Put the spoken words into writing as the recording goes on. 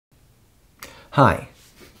Hi,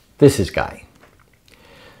 this is Guy.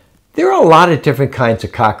 There are a lot of different kinds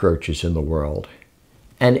of cockroaches in the world,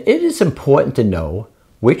 and it is important to know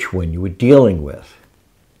which one you are dealing with.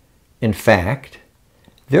 In fact,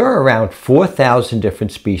 there are around 4,000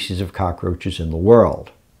 different species of cockroaches in the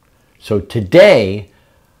world. So today,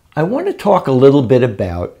 I want to talk a little bit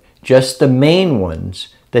about just the main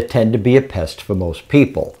ones that tend to be a pest for most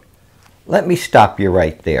people. Let me stop you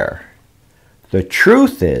right there. The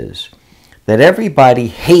truth is that everybody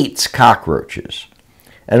hates cockroaches,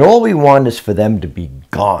 and all we want is for them to be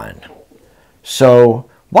gone. So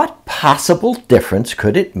what possible difference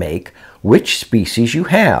could it make which species you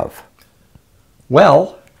have?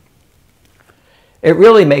 Well, it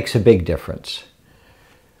really makes a big difference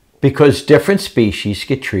because different species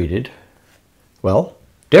get treated, well,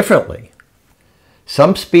 differently.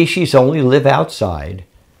 Some species only live outside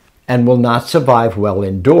and will not survive well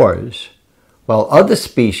indoors, while other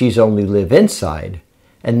species only live inside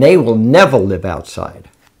and they will never live outside.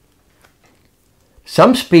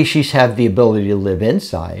 Some species have the ability to live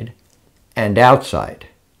inside and outside,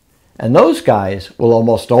 and those guys will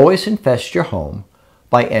almost always infest your home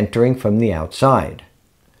by entering from the outside.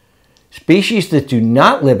 Species that do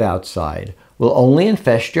not live outside will only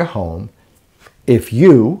infest your home if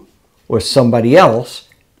you or somebody else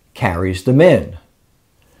carries them in.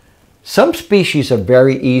 Some species are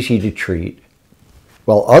very easy to treat,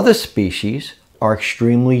 while other species are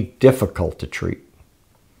extremely difficult to treat.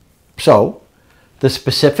 So, the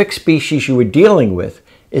specific species you are dealing with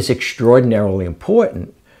is extraordinarily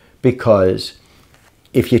important because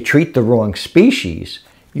if you treat the wrong species,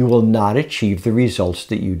 you will not achieve the results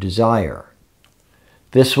that you desire.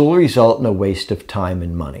 This will result in a waste of time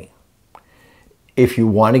and money. If you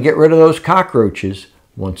want to get rid of those cockroaches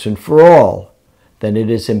once and for all, then it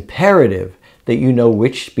is imperative that you know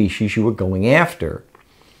which species you are going after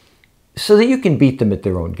so that you can beat them at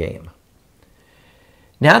their own game.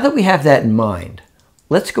 Now that we have that in mind,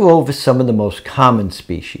 let's go over some of the most common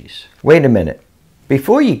species. Wait a minute.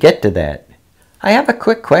 Before you get to that, I have a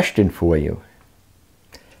quick question for you.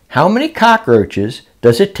 How many cockroaches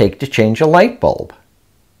does it take to change a light bulb?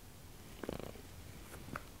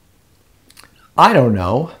 I don't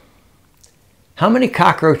know. How many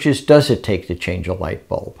cockroaches does it take to change a light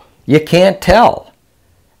bulb? You can't tell.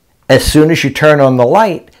 As soon as you turn on the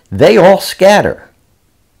light, they all scatter.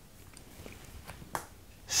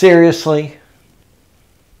 Seriously?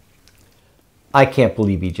 I can't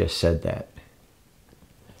believe he just said that.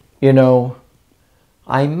 You know,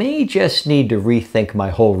 I may just need to rethink my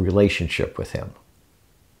whole relationship with him.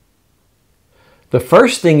 The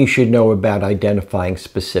first thing you should know about identifying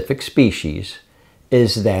specific species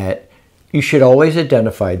is that you should always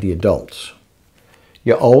identify the adults.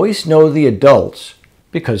 You always know the adults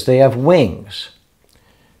because they have wings.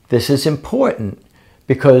 This is important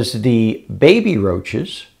because the baby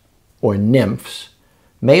roaches, or nymphs,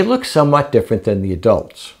 may look somewhat different than the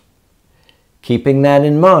adults. Keeping that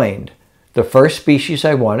in mind, the first species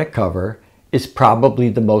I want to cover is probably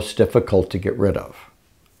the most difficult to get rid of.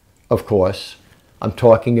 Of course, I'm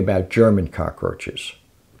talking about German cockroaches.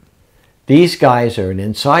 These guys are an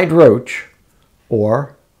inside roach,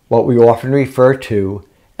 or what we often refer to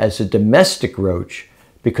as a domestic roach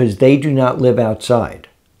because they do not live outside.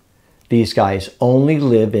 These guys only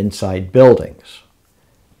live inside buildings.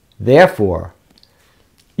 Therefore,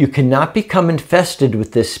 you cannot become infested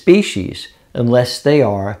with this species unless they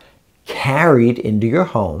are carried into your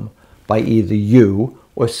home by either you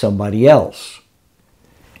or somebody else.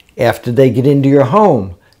 After they get into your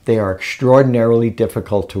home, they are extraordinarily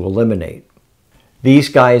difficult to eliminate. These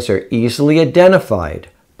guys are easily identified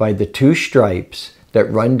by the two stripes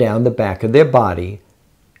that run down the back of their body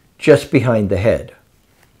just behind the head.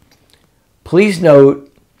 Please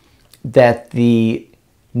note that the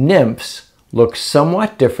nymphs look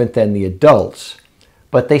somewhat different than the adults,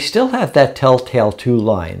 but they still have that telltale two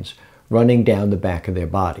lines running down the back of their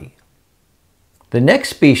body. The next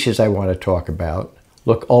species I want to talk about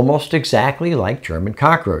look almost exactly like German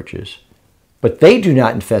cockroaches, but they do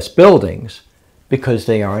not infest buildings because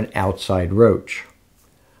they are an outside roach.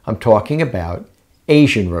 I'm talking about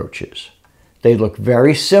Asian roaches. They look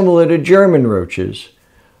very similar to German roaches,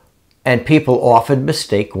 and people often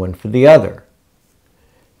mistake one for the other.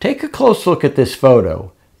 Take a close look at this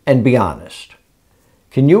photo and be honest.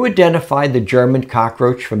 Can you identify the German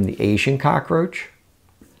cockroach from the Asian cockroach?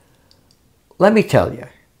 Let me tell you,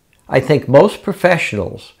 I think most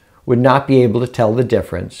professionals would not be able to tell the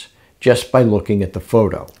difference just by looking at the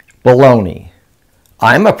photo. Baloney.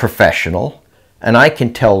 I'm a professional, and I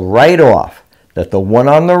can tell right off that the one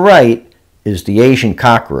on the right is the Asian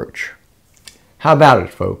cockroach. How about it,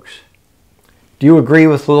 folks? Do you agree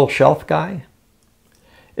with Little Shelf Guy?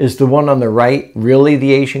 Is the one on the right really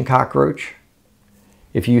the Asian cockroach?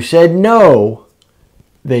 If you said no,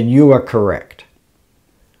 then you are correct.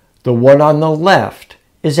 The one on the left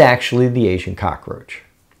is actually the Asian cockroach.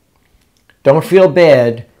 Don't feel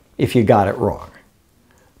bad if you got it wrong.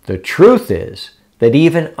 The truth is that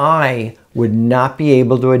even I would not be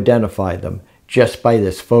able to identify them just by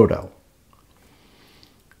this photo.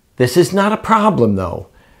 This is not a problem though,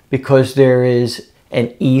 because there is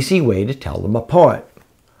an easy way to tell them apart.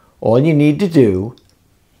 All you need to do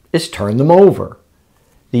is turn them over.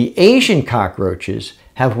 The Asian cockroaches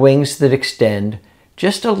have wings that extend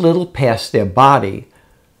just a little past their body,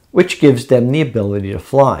 which gives them the ability to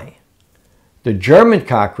fly. The German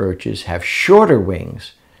cockroaches have shorter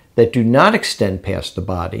wings that do not extend past the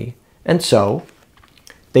body, and so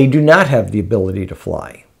they do not have the ability to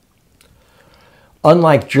fly.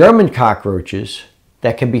 Unlike German cockroaches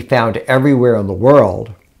that can be found everywhere in the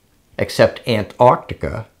world, except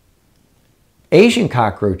Antarctica, Asian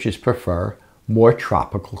cockroaches prefer more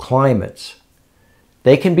tropical climates.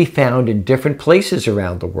 They can be found in different places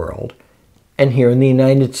around the world, and here in the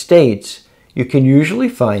United States, you can usually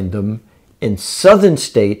find them in southern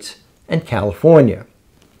states and California.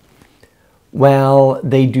 While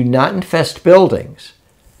they do not infest buildings,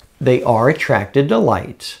 they are attracted to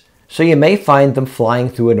lights, so you may find them flying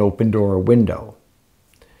through an open door or window.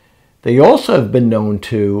 They also have been known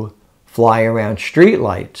to fly around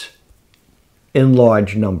streetlights in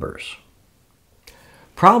large numbers.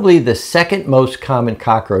 Probably the second most common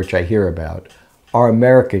cockroach I hear about are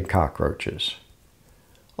American cockroaches.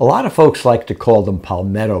 A lot of folks like to call them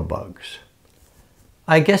palmetto bugs.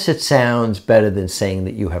 I guess it sounds better than saying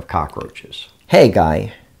that you have cockroaches. Hey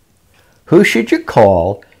guy, who should you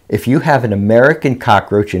call if you have an American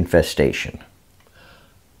cockroach infestation?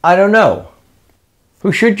 I don't know.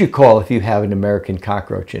 Who should you call if you have an American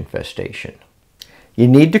cockroach infestation? You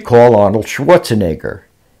need to call Arnold Schwarzenegger.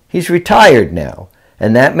 He's retired now,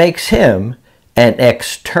 and that makes him an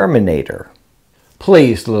exterminator.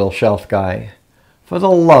 Please, Little Shelf Guy, for the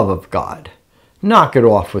love of God, knock it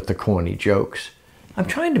off with the corny jokes. I'm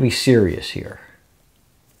trying to be serious here.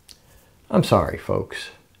 I'm sorry, folks.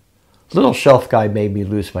 Little Shelf Guy made me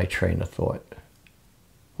lose my train of thought.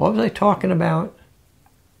 What was I talking about?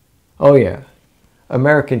 Oh yeah,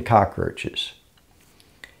 American cockroaches.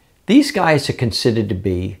 These guys are considered to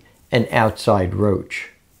be an outside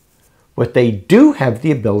roach, but they do have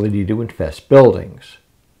the ability to infest buildings.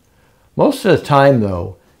 Most of the time,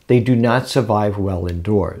 though, they do not survive well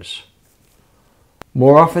indoors.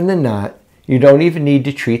 More often than not, you don't even need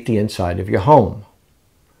to treat the inside of your home.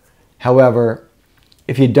 However,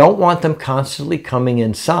 if you don't want them constantly coming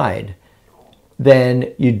inside,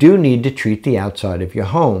 then you do need to treat the outside of your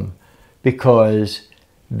home, because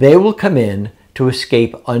they will come in to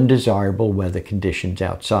escape undesirable weather conditions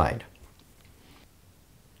outside.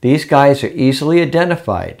 These guys are easily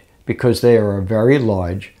identified because they are a very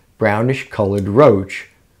large brownish colored roach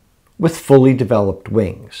with fully developed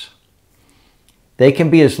wings. They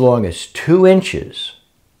can be as long as 2 inches.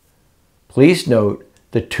 Please note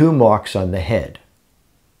the 2 marks on the head.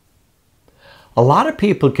 A lot of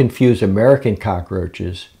people confuse American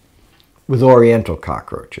cockroaches with Oriental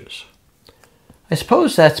cockroaches. I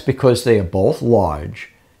suppose that's because they are both large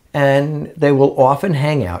and they will often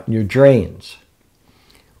hang out in your drains.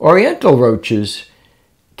 Oriental roaches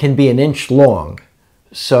can be 1 inch long,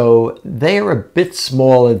 so they are a bit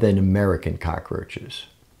smaller than American cockroaches.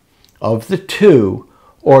 Of the two,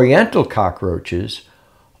 Oriental cockroaches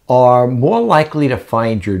are more likely to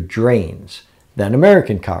find your drains than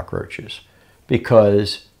American cockroaches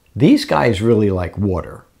because these guys really like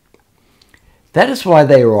water. That is why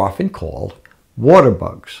they are often called water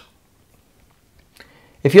bugs.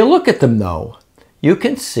 If you look at them though, you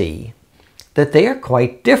can see that they are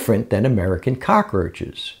quite different than American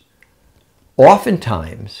cockroaches.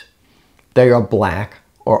 Oftentimes, they are black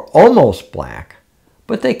or almost black,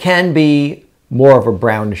 but they can be more of a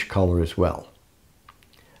brownish color as well.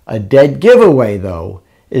 A dead giveaway, though,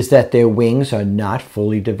 is that their wings are not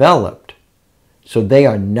fully developed, so they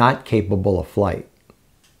are not capable of flight.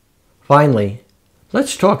 Finally,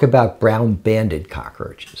 let's talk about brown-banded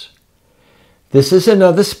cockroaches. This is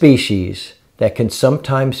another species that can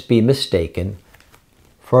sometimes be mistaken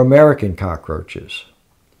for American cockroaches.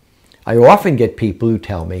 I often get people who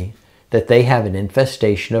tell me that they have an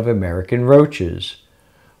infestation of American roaches,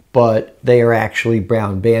 but they are actually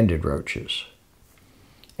brown-banded roaches.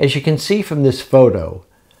 As you can see from this photo,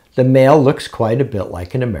 the male looks quite a bit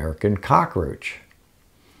like an American cockroach.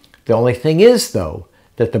 The only thing is, though,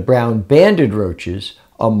 that the brown-banded roaches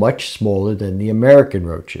are much smaller than the American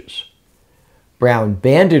roaches. Brown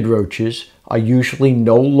banded roaches are usually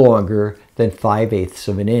no longer than 5/8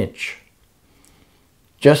 of an inch.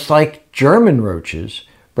 Just like German roaches,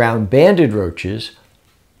 brown banded roaches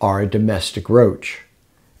are a domestic roach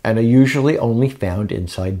and are usually only found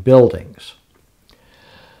inside buildings.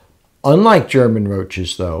 Unlike German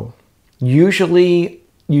roaches, though, usually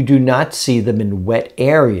you do not see them in wet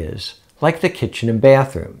areas like the kitchen and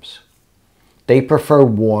bathrooms. They prefer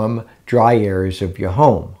warm, dry areas of your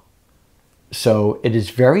home. So it is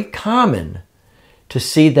very common to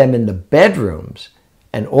see them in the bedrooms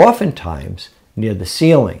and oftentimes near the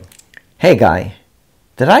ceiling. Hey guy,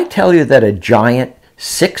 did I tell you that a giant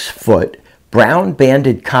 6-foot brown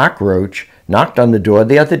banded cockroach knocked on the door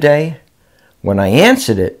the other day? When I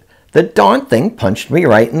answered it, the darn thing punched me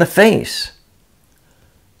right in the face.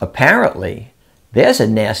 Apparently, there's a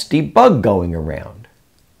nasty bug going around.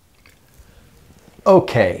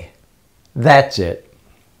 Okay, that's it.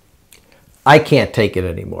 I can't take it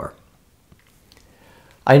anymore.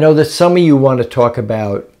 I know that some of you want to talk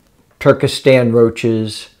about Turkestan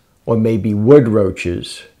roaches or maybe wood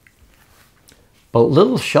roaches, but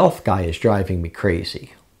little shelf guy is driving me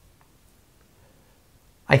crazy.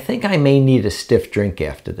 I think I may need a stiff drink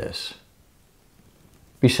after this.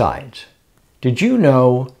 Besides, did you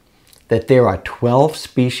know that there are 12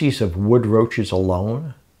 species of wood roaches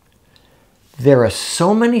alone? There are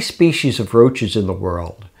so many species of roaches in the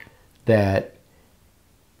world that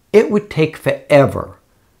it would take forever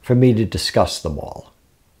for me to discuss them all.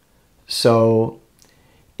 So,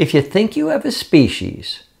 if you think you have a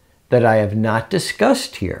species that I have not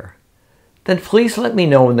discussed here, then please let me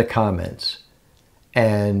know in the comments,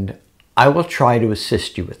 and I will try to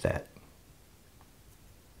assist you with that.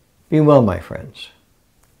 Be well, my friends,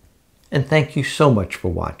 and thank you so much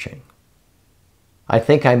for watching. I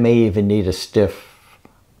think I may even need a stiff,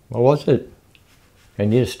 what was it? I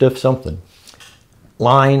need a stiff something.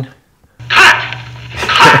 Line.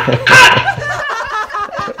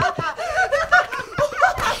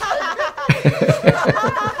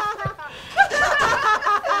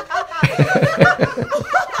 Cut!